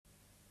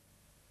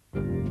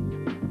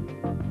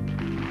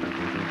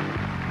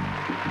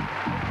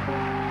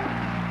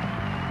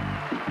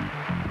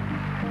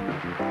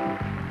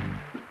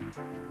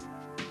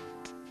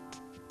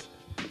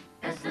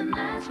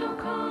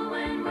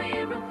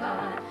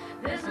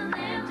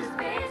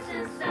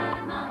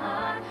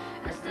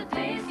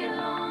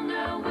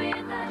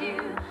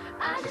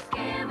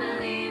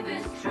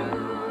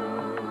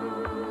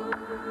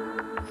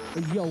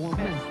yo, I'm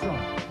messed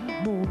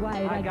up.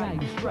 Moonlight, I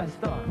got you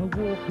stressed up. I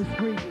walk the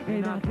street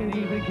and I can't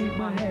even keep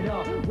my head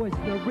up. What's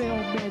the real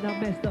man? I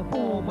messed up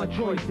all my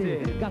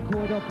choices. Got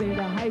caught up in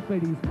the hype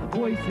of these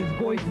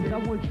voices. I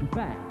want you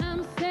back.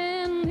 I'm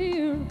standing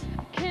here,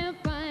 I can't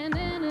find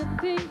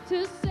anything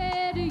to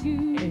say to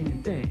you.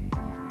 Anything.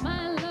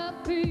 My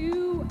love for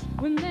you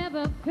will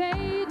never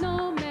fade,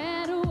 no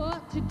matter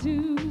what you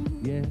do.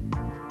 Yeah.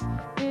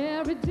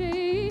 Every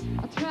day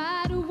I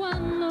try to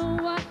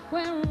wonder what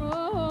went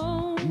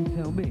wrong. You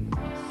tell me.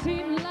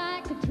 Seemed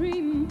like a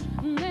dream,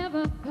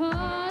 never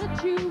thought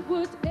that you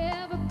would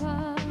ever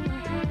part.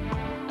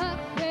 A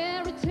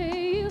fairy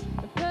tale,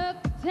 a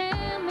perfect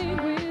ending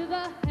with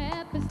a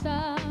happy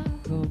start.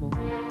 Come on.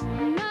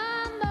 And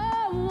I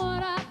know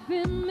what I've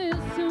been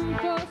missing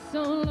for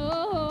so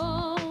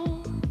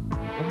long.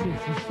 I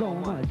miss you so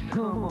much.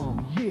 Come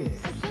on, yeah.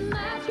 As the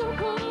nights go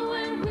cold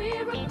when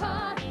we're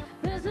apart,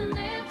 there's an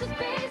empty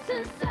space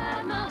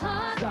inside my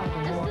heart.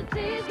 As the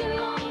days get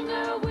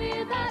longer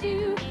without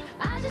you,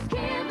 I just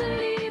can't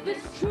believe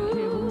it's true.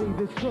 Can't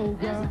believe it's true,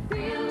 As girl. I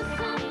feel the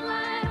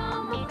sunlight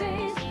on my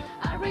face,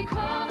 I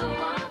recall the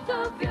warmth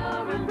of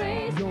your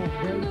embrace.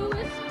 And the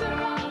whisper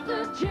of the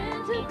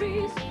gentle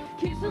breeze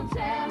keeps on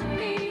telling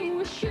me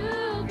we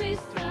should be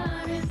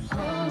starting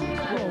over.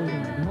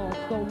 Rolling, heart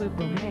stolen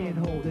from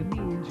hand-holding, me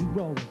and you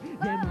rolling.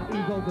 Then my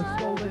ego got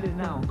stolen and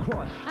now I'm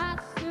crushed. I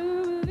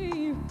still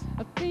believe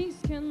things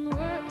can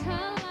work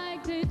out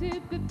like they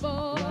did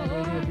before.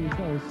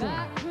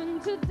 Back when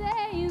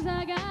today's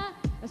I got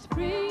as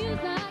free as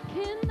I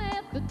can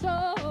at the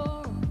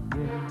door.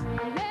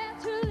 Yeah.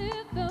 Let's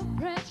relive the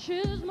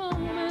precious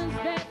moments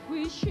that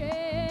we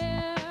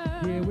share.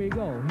 Here we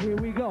go, here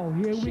we go,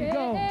 here we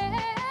go.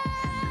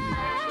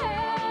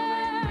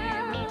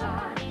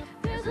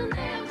 There's an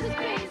empty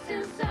space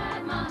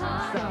inside my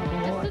heart.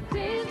 As the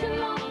days get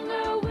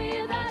longer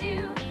without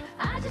you,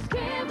 I just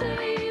can't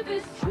believe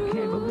it's true.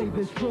 Can't believe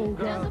it's true, As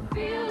girl. I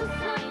feel the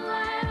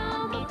sunlight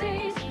on my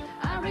face,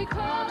 I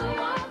recall the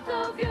warmth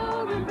of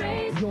your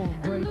embrace.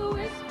 And the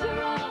whisper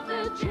of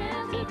the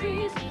gentle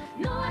breeze.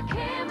 No, I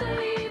can't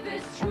believe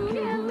it's true.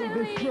 Can't believe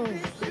it's true.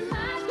 The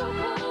nights go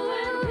cold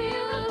when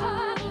we're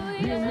apart.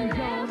 Here we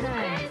go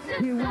now.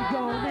 Here we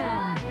go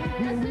now.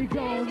 Here we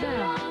go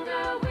now.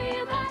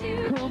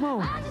 Come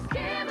on. I just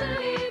can't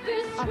believe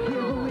it's true. I can't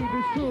believe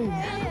it's true. As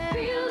I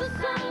feel the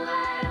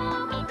sunlight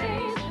on my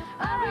face,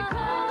 I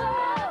recall the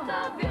warmth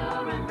of your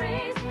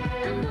embrace.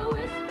 And the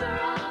whisper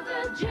of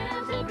the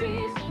gentle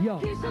breeze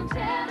keeps on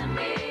telling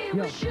me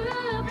we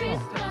should be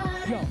starting.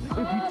 Yo,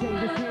 if you take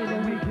this hand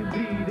then we can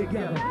be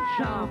together.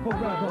 Shine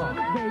forever.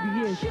 Baby,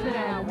 it's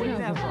now or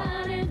never.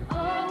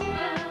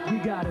 We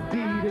gotta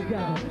be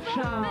together.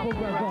 Shine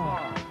forever.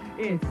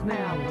 It's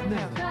now or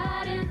never.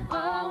 Starting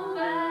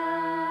over.